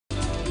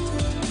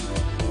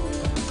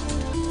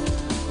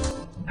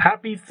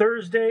Happy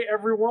Thursday,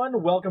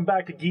 everyone. Welcome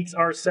back to Geeks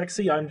R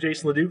Sexy. I'm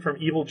Jason LeDuc from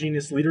Evil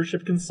Genius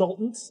Leadership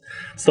Consultants.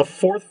 It's the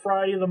fourth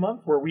Friday of the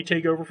month where we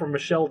take over from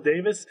Michelle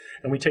Davis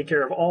and we take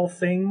care of all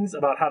things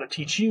about how to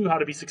teach you how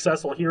to be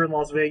successful here in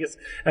Las Vegas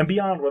and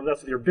beyond, whether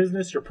that's with your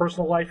business, your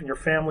personal life, and your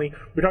family.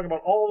 We talk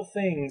about all the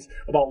things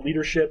about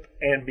leadership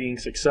and being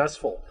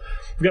successful.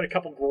 We've got a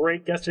couple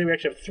great guests today. We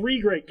actually have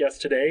three great guests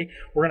today.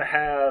 We're going to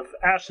have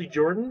Ashley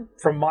Jordan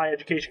from My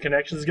Education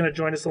Connections is going to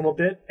join us a little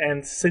bit,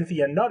 and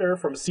Cynthia Nutter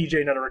from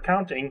CJ Nutter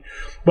Accounting.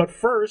 But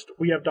first,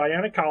 we have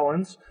Diana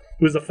Collins,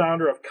 who is the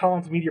founder of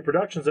Collins Media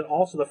Productions and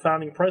also the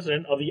founding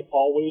president of the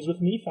Always With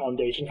Me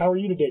Foundation. How are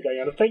you today,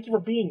 Diana? Thank you for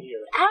being here.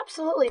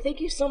 Absolutely.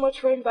 Thank you so much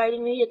for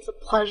inviting me. It's a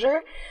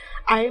pleasure.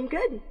 I am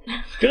good.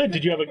 Good.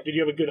 Did you have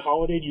a good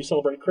holiday? Do you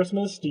celebrate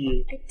Christmas? Do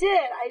you? I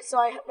did.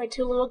 I have my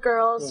two little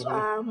girls.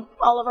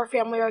 All of our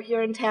family are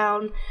here in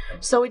town,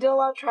 so we did a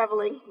lot of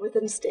traveling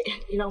within the state.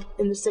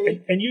 In the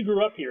city. And you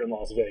grew up here in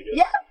Las Vegas.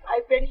 Yeah,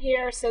 I've been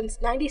here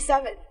since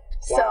 '97.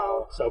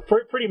 Wow. So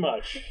pretty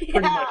much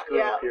grew up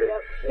here.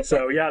 Yeah.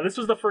 So yeah, this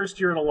was the first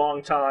year in a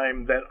long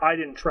time that I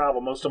didn't travel.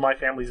 Most of my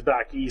family's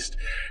back east,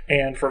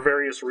 and for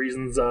various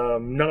reasons,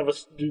 none of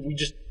us. We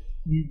just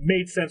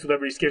made sense with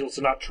everybody's schedules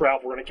to not travel.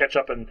 We're going to catch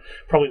up in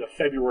probably the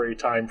February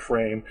time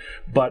frame.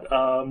 But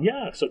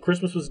so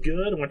Christmas was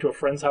good. I went to a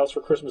friend's house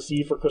for Christmas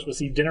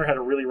Eve dinner. Had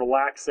a really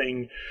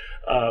relaxing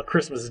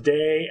Christmas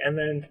day, and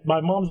then my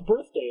mom's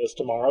birthday is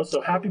tomorrow. So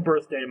happy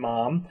birthday,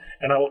 Mom!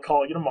 And I will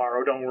call you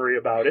tomorrow. Don't worry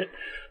about it.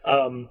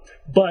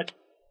 But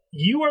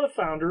you are the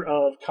founder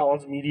of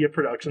Collins Media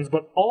Productions,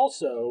 but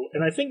also,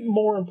 and I think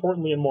more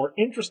importantly and more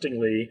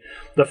interestingly,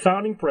 the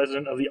founding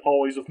president of the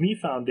Always With Me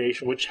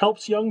Foundation, which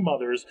helps young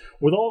mothers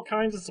with all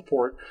kinds of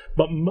support,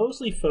 but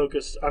mostly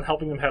focused on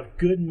helping them have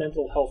good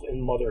mental health in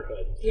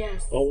motherhood.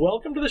 Yes. Well,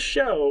 welcome to the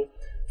show.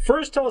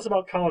 First, tell us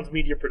about Collins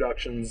Media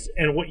Productions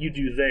and what you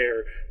do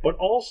there, but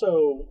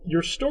also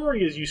your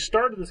story is you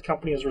started this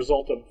company as a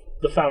result of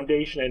the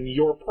foundation and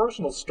your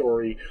personal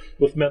story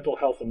with mental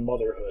health and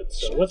motherhood.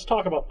 So let's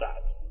talk about that.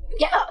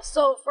 Yeah,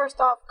 so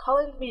first off,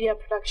 Collins Media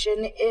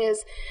Production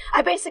is,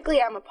 I basically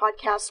am a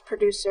podcast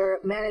producer,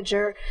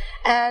 manager,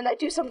 and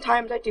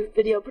sometimes I do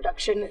video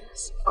production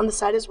on the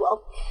side as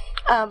well.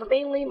 But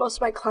mainly, most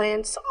of my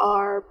clients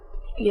are,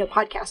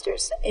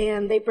 podcasters,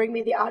 and they bring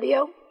me the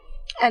audio,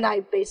 and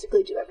I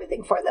basically do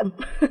everything for them.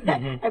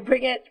 I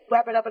bring it,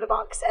 wrap it up in a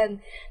box,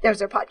 and there's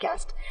their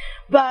podcast.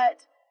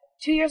 But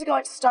 2 years ago,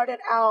 I started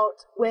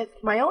out with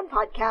my own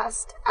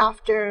podcast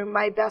after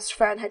my best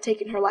friend had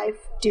taken her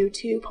life due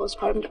to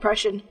postpartum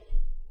depression.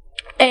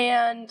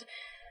 And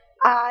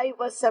I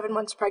was 7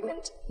 months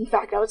pregnant. In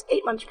fact, I was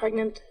 8 months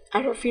pregnant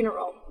at her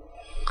funeral.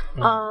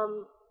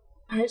 I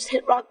just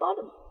hit rock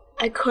bottom.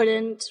 I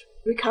couldn't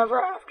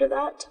recover after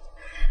that.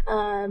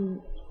 A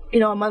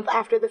month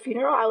after the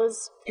funeral, I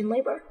was in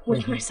labor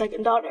with my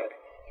second daughter.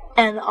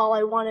 And all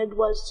I wanted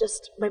was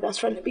just my best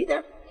friend to be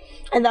there.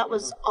 And that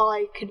was all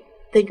I could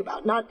think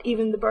about, not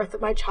even the birth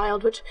of my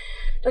child, which,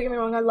 don't get me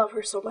wrong, I love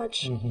her so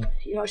much.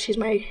 She's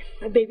my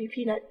baby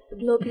peanut,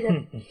 little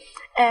peanut.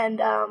 And,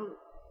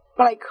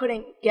 but I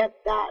couldn't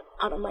get that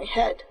out of my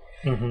head.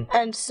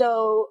 And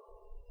so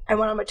I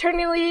went on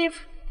maternity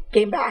leave,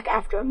 came back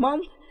after a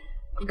month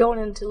of going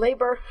into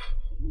labor,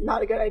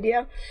 not a good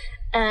idea.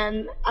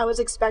 And I was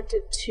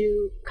expected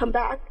to come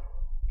back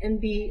and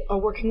be a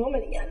working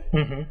woman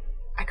again.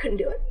 I couldn't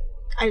do it.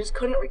 I just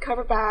couldn't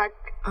recover back.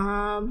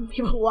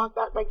 People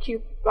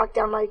walk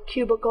down my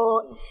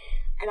cubicle,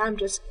 and I'm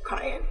just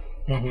crying.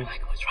 And you're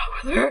like, what's wrong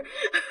with her?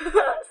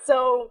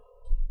 So,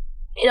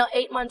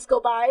 8 months go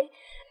by,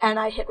 and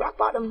I hit rock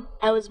bottom.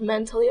 I was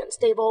mentally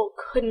unstable,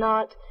 could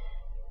not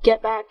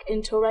get back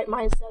into a right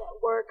mindset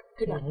at work,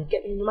 could not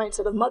get in the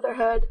mindset of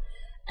motherhood,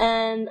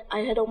 and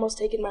I had almost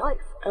taken my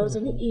life. I was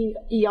in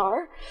the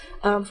ER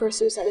for a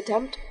suicide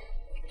attempt,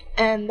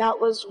 and that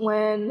was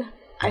when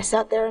I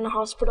sat there in the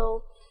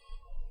hospital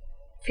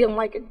feeling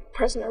like a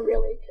prisoner,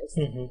 really, because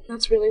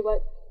that's really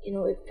what,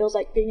 it feels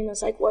like being in a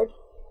psych ward.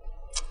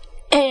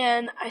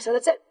 And I said,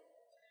 that's it.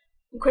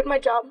 I'm quitting my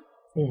job.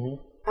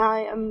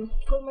 I am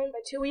putting in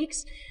my 2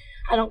 weeks.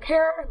 I don't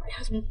care. My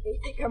husband may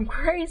think I'm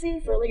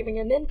crazy for leaving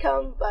an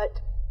income,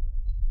 but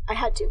I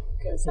had to,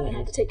 because I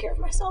had to take care of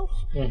myself.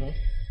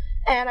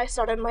 And I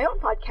started my own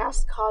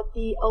podcast called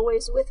the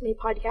Always With Me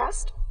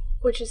podcast,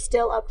 which is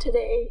still up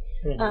today.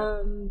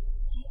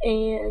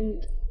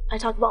 And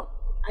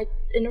I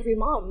interview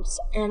moms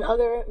and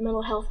other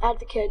mental health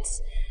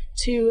advocates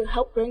to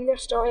help bring their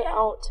story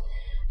out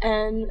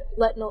and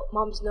let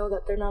moms know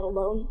that they're not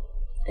alone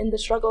in the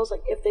struggles.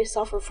 Like if they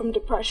suffer from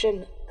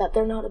depression, that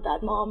they're not a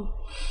bad mom.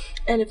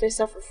 And if they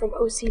suffer from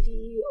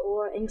OCD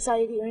or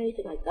anxiety or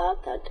anything like that,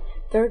 that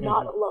they're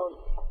not alone.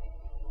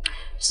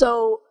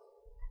 So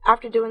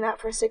after doing that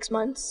for 6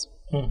 months,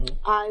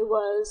 I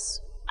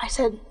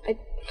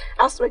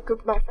asked my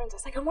group of my friends, I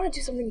was like, I want to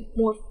do something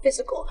more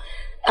physical.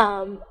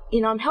 I'm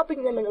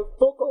helping them in a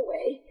vocal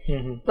way,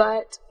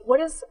 but what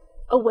is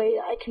a way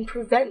that I can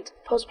prevent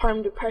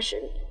postpartum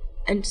depression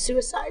and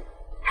suicide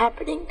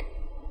happening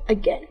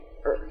again?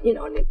 Or,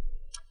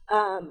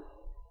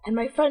 And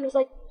my friend was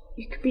like,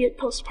 you could be a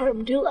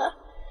postpartum doula,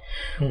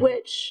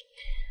 which...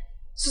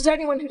 So to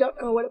anyone who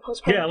don't know what a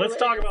postpartum Yeah, let's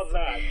talk about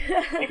that.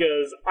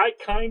 Because I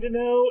kind of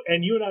know,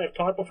 and you and I have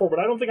talked before, but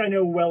I don't think I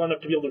know well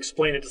enough to be able to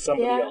explain it to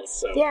somebody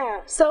else. So. Yeah,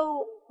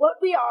 so what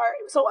we are,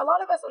 so a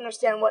lot of us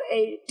understand what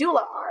a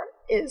doula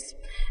is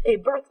a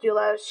birth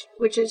doula,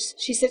 which is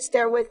she sits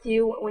there with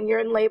you when you're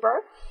in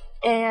labor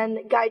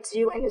and guides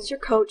you and is your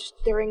coach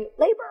during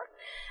labor.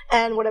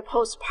 And what a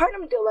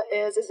postpartum doula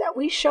is that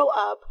we show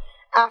up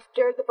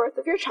after the birth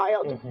of your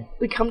child.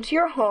 We come to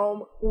your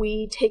home,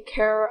 we take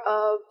care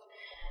of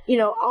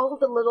all of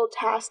the little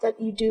tasks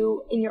that you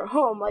do in your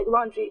home, like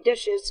laundry,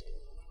 dishes,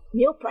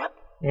 meal prep.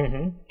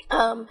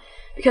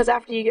 Because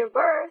after you give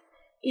birth,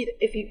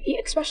 if you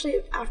eat,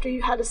 especially after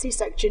you had a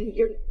C-section,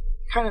 you're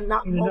kind of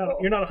not mobile.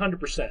 You're not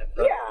 100%.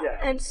 Yeah,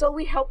 and so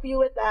we help you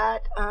with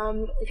that.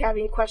 If you have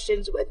any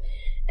questions with,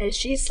 is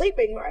she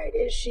sleeping right?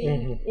 Is she,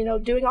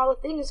 doing all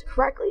the things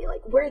correctly?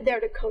 Like, we're there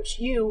to coach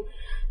you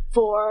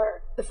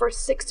for the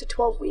first 6 to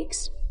 12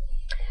 weeks.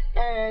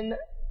 And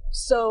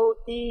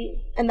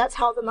that's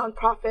how the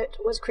nonprofit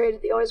was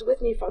created. The Always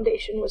With Me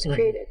Foundation was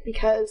created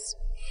because,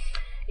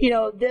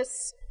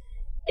 this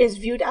is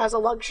viewed as a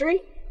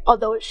luxury,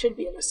 although it should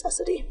be a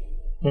necessity.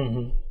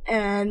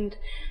 And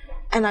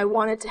I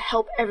wanted to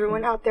help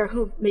everyone out there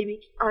who maybe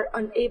are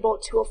unable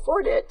to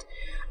afford it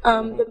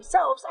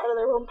themselves out of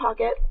their own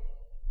pocket.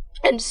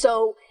 And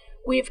so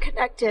we've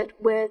connected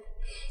with,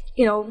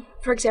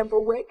 for example,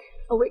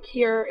 a WIC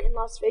here in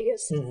Las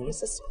Vegas.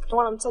 This is the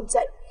one on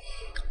Sunset.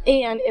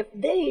 And if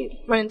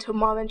they run into a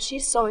mom and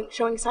she's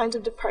showing signs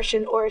of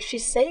depression, or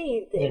she's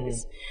saying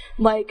things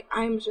like,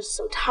 I'm just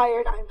so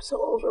tired, I'm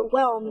so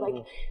overwhelmed,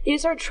 like,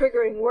 these are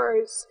triggering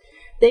words,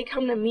 they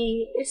come to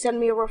me, they send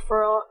me a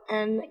referral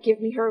and give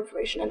me her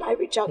information, and I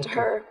reach out to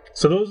her.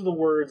 So those are the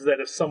words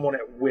that if someone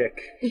at WIC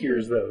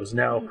hears those.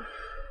 Now,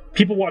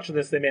 people watching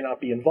this, they may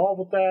not be involved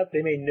with that.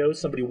 They may know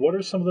somebody. What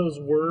are some of those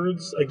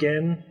words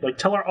again? Like,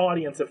 tell our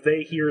audience if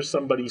they hear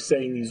somebody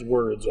saying these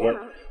words,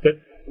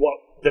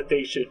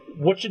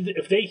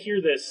 if they hear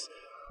this,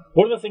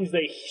 what are the things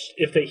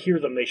if they hear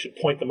them, they should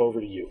point them over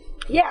to you?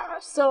 Yeah,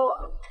 so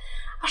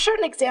I'll share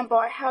an example.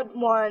 I had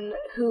one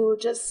who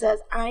just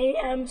says, I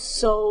am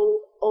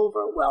so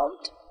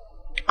overwhelmed.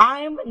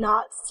 I'm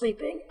not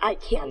sleeping. I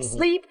can't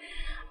sleep.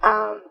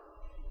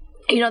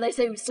 They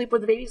say we sleep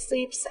where the baby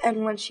sleeps,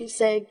 and when she's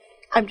saying,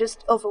 I'm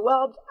just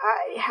overwhelmed,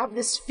 I have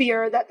this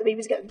fear that the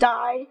baby's going to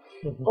die,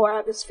 or I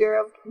have this fear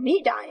of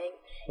me dying.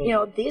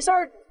 These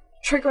are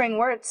triggering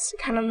words,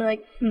 kind of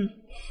like,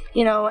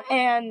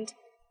 and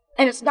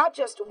it's not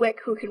just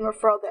WIC who can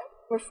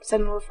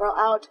send a referral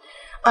out.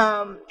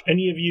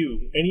 Any of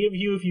you,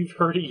 if you've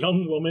heard a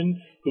young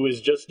woman who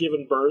has just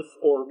given birth,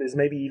 or is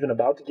maybe even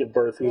about to give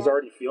birth, who's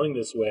already feeling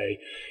this way,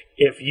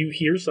 if you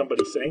hear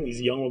somebody saying,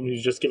 these young woman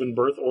who's just given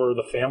birth, or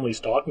the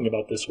family's talking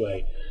about this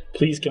way,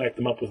 please connect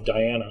them up with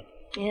Diana.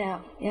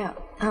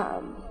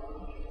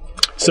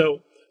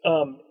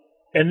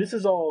 And this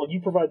is all, you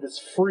provide this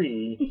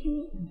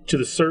free to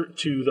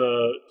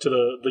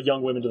the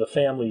young women, to the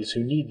families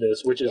who need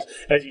this, which is,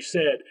 as you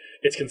said,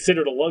 it's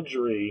considered a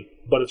luxury,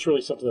 but it's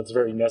really something that's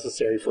very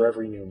necessary for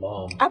every new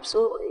mom.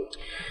 Absolutely.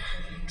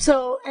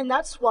 So, and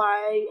that's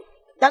where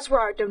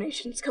our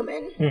donations come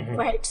in,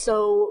 right?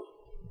 So,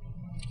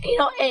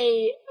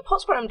 a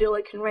postpartum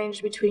doula can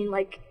range between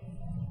like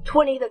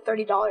 $20 to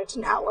 $30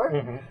 an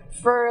hour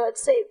for,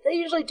 let's say, they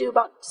usually do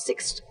about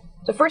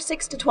the first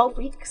 6 to 12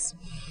 weeks.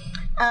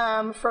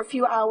 For a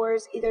few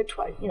hours, either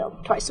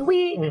twice a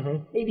week,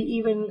 maybe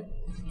even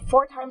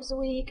 4 times a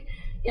week.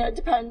 It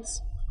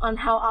depends on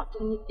how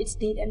often it's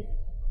needed.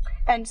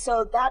 And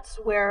so that's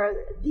where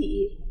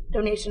the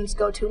donations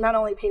go to, not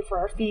only pay for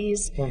our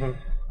fees,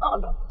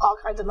 all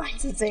kinds of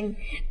licensing,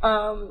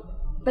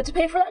 but to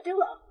pay for that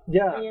doula.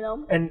 Yeah.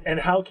 And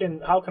how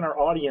can our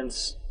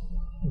audience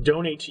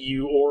donate to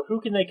you, or who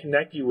can they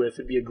connect you with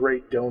to be a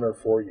great donor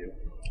for you?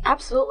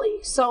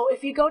 Absolutely. So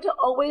if you go to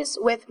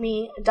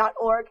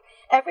alwayswithme.org,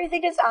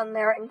 everything is on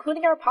there,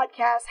 including our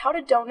podcast, how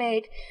to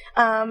donate.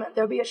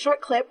 There'll be a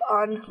short clip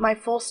on my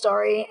full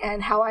story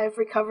and how I've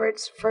recovered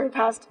for the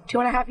past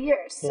 2.5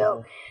 years.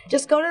 So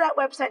just go to that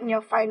website and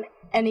you'll find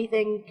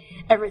everything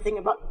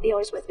about the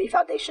Always With Me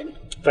Foundation.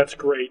 That's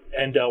great.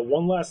 And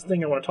one last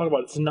thing I want to talk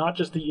about, it's not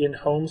just the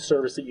in-home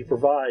service that you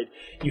provide.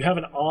 You have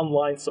an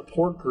online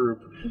support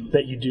group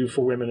that you do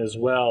for women as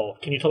well.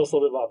 Can you tell us a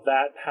little bit about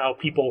that? How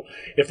people,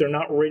 if they're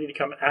not ready to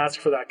come ask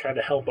for that kind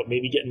of help, but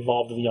maybe get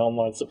involved in the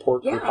online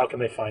support group, how can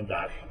they find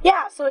that?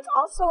 Yeah, so it's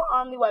also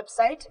on the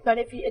website, but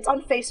it's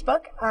on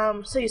Facebook.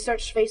 So you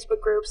search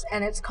Facebook groups,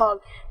 and it's called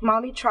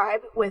Mommy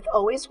Tribe with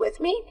Always With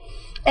Me.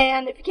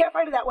 And if you can't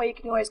find it that way, you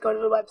can always go to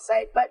the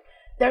website. But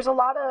there's some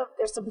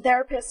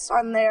therapists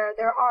on there.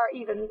 There are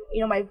even,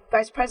 my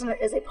vice president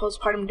is a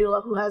postpartum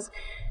doula who has,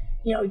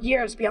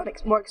 years beyond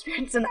more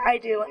experience than I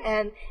do.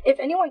 And if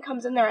anyone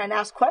comes in there and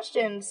asks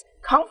questions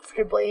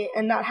comfortably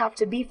and not have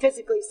to be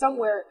physically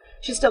somewhere,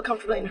 she's still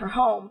comfortably in her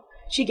home,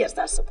 she gets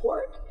that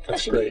support that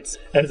she Great. needs.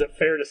 And is it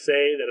fair to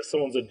say that if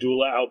someone's a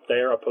doula out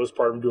there, a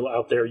postpartum doula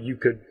out there,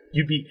 you'd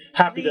be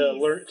happy to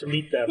learn to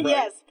meet them, right?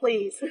 Yes,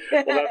 please.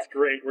 Well, that's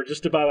great. We're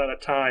just about out of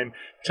time.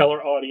 Tell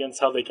our audience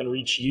how they can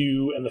reach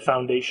you and the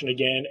foundation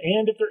again,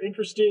 and if they're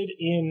interested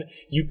in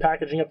you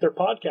packaging up their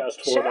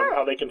podcast for them,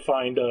 how they can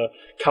find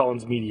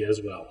Collins Media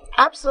as well.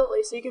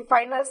 Absolutely. So you can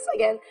find us,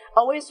 again,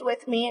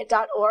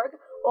 alwayswithme.org,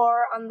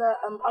 or on the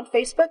on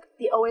Facebook,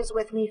 the Always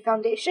With Me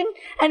Foundation.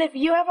 And if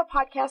you have a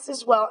podcast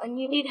as well and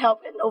you need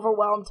help and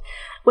overwhelmed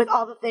with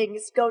all the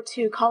things, go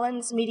to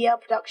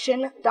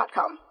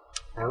collinsmediaproduction.com.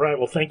 All right.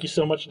 Well, thank you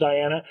so much,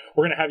 Diana.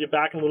 We're going to have you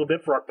back in a little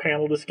bit for our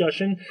panel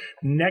discussion.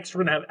 Next,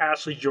 we're going to have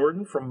Ashley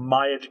Jordan from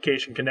My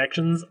Education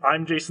Connections.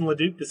 I'm Jason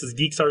LeDuc. This is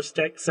Geeks R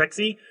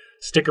Sexy.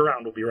 Stick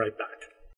around. We'll be right back.